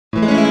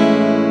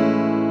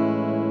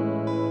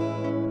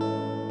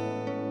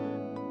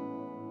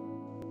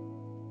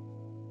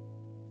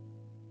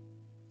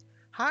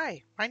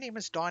Hi, my name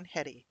is Dawn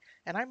Hetty,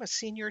 and I'm a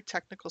Senior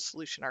Technical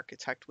Solution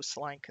Architect with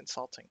Saline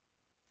Consulting.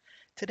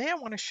 Today I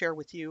want to share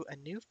with you a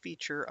new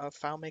feature of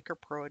FileMaker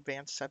Pro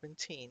Advanced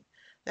 17.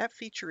 That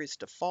feature is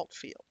default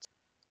fields.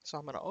 So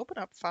I'm going to open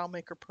up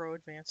FileMaker Pro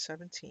Advanced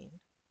 17,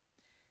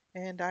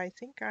 and I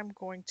think I'm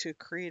going to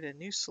create a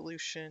new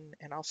solution,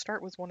 and I'll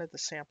start with one of the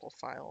sample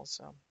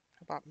files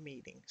about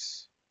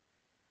meetings.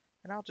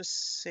 And I'll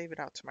just save it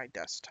out to my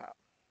desktop.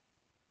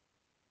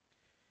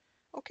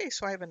 Okay,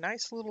 so I have a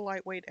nice little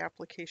lightweight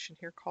application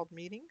here called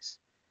Meetings.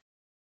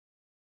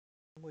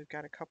 We've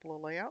got a couple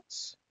of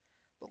layouts,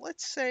 but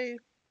let's say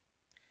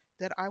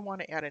that I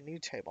want to add a new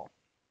table.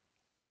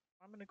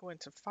 I'm going to go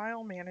into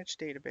File, Manage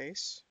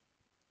Database,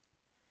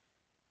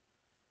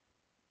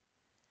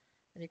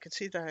 and you can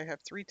see that I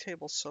have 3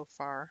 tables so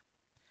far.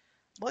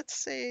 Let's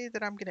say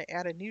that I'm going to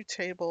add a new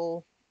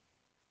table,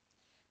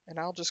 and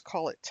I'll just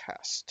call it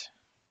Test.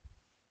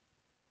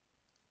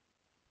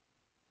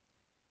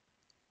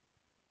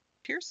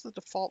 Here's the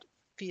default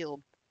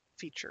field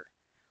feature.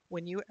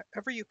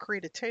 Whenever you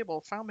create a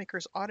table, FileMaker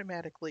is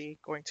automatically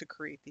going to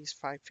create these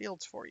 5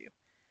 fields for you.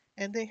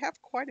 And they have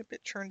quite a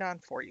bit turned on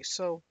for you.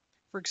 So,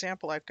 for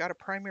example, I've got a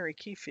primary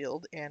key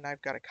field, and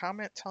I've got a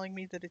comment telling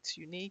me that it's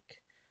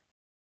unique.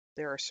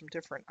 There are some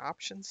different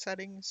option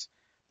settings.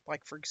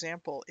 Like, for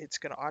example, it's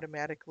going to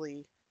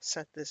automatically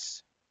set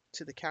this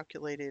to the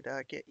calculated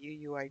get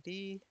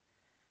UUID.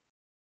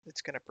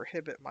 It's going to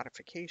prohibit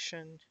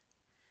modification.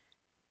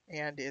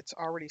 And it's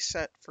already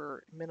set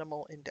for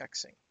minimal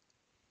indexing.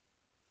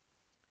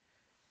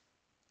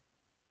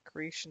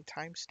 Creation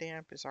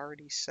timestamp is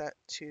already set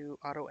to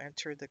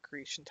auto-enter the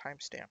creation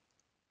timestamp.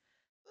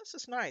 This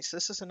is nice.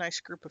 This is a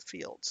nice group of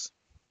fields.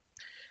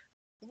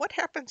 What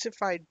happens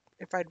if I'd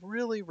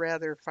really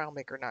rather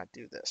FileMaker not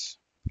do this?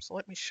 So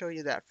let me show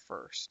you that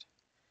first.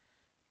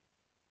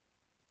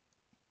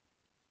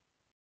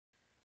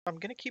 I'm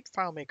going to keep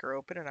FileMaker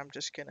open, and I'm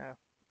just going to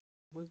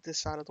move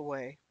this out of the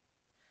way.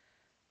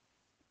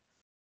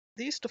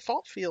 These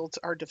default fields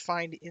are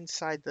defined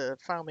inside the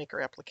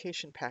FileMaker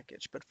application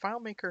package, but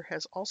FileMaker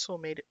has also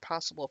made it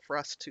possible for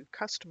us to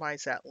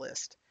customize that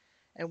list.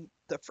 And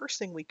the first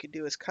thing we could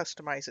do is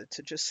customize it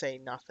to just say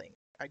nothing.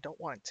 I don't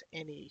want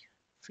any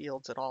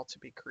fields at all to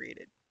be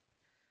created.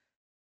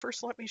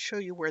 First, let me show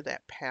you where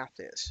that path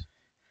is.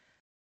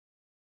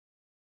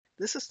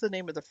 This is the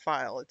name of the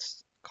file.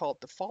 It's called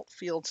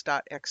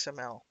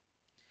defaultfields.xml.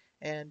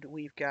 And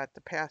we've got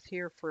the path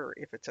here for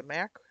if it's a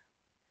Mac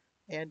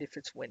and if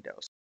it's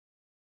Windows.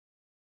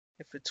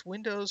 If it's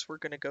Windows, we're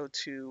going to go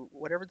to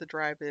whatever the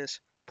drive is,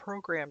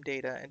 program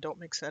data, and don't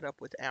mix that up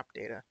with app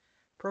data.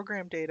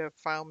 Program data,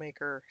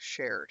 FileMaker,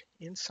 shared.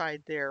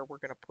 Inside there, we're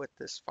going to put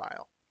this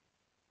file.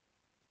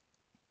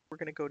 We're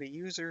going to go to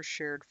user,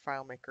 shared,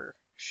 FileMaker,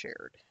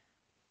 shared.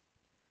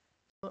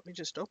 Let me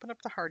just open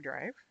up the hard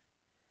drive.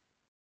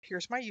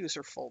 Here's my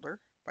user folder.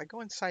 If I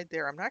go inside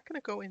there, I'm not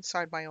going to go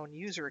inside my own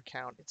user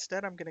account.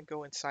 Instead, I'm going to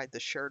go inside the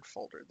shared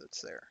folder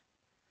that's there.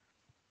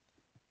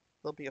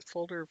 There'll be a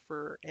folder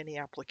for any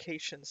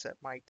applications that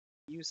might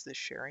use this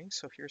sharing.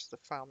 So here's the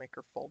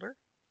FileMaker folder.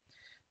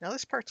 Now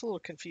this part's a little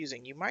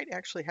confusing. You might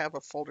actually have a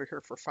folder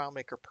here for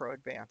FileMaker Pro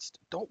Advanced.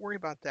 Don't worry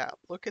about that.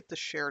 Look at the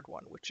shared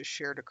one, which is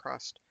shared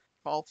across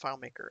all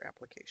FileMaker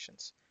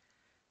applications.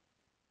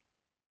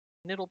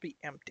 And it'll be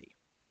empty.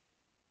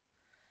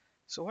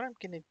 So what I'm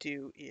going to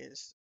do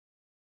is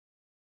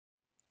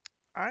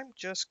I'm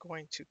just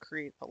going to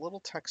create a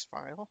little text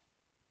file.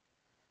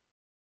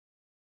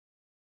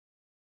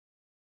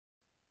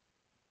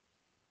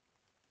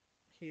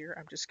 Here,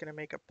 I'm just going to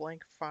make a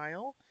blank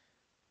file.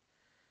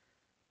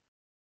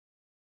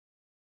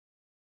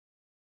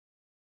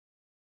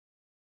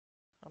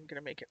 I'm going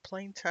to make it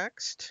plain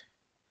text.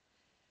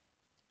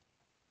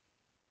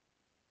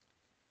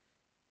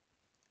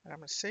 And I'm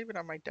going to save it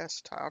on my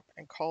desktop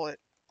and call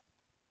it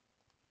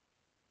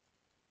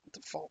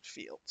default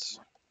fields.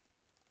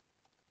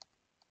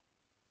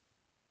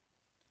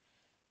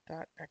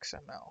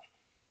 .xml.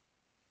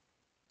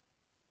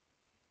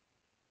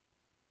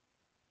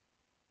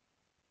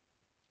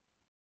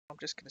 I'm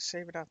just going to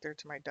save it out there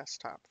to my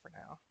desktop for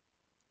now.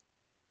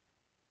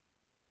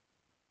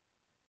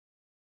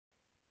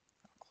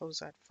 I'll close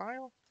that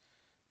file,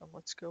 and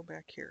let's go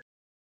back here.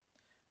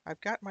 I've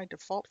got my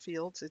default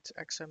fields, it's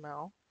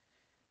XML. I'm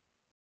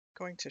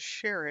going to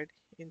share it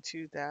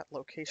into that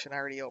location I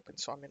already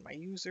opened. So I'm in my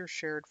user,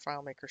 shared,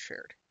 FileMaker,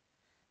 shared,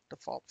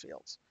 default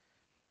fields.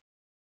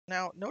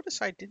 Now notice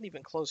I didn't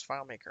even close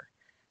FileMaker.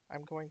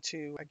 I'm going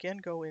to again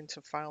go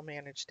into File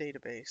Manage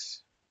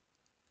Database.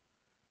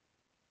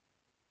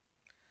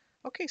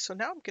 Okay, so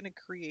now I'm going to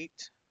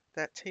create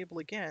that table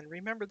again.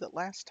 Remember that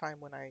last time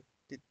when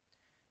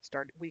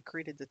we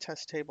created the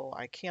test table,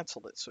 I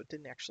canceled it, so it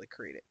didn't actually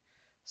create it.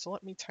 So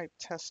let me type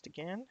test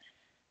again,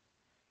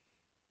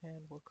 and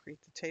we'll create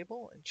the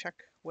table and check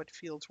what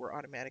fields were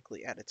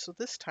automatically added. So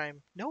this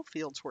time, no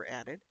fields were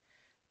added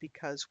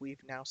because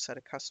we've now set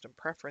a custom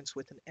preference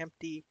with an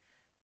empty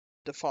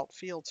default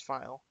fields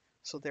file,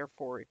 so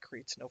therefore it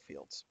creates no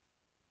fields.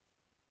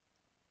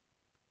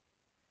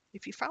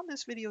 If you found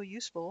this video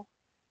useful,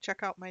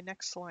 check out my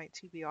next Reliant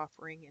TV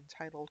offering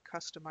entitled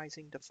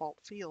Customizing Default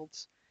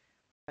Fields.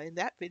 In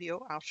that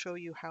video, I'll show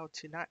you how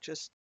to not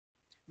just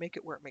make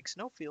it where it makes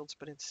no fields,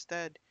 but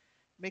instead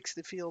makes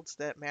the fields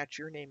that match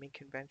your naming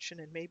convention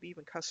and maybe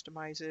even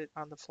customize it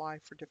on the fly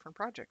for different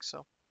projects.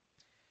 So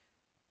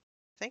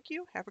thank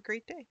you. Have a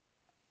great day.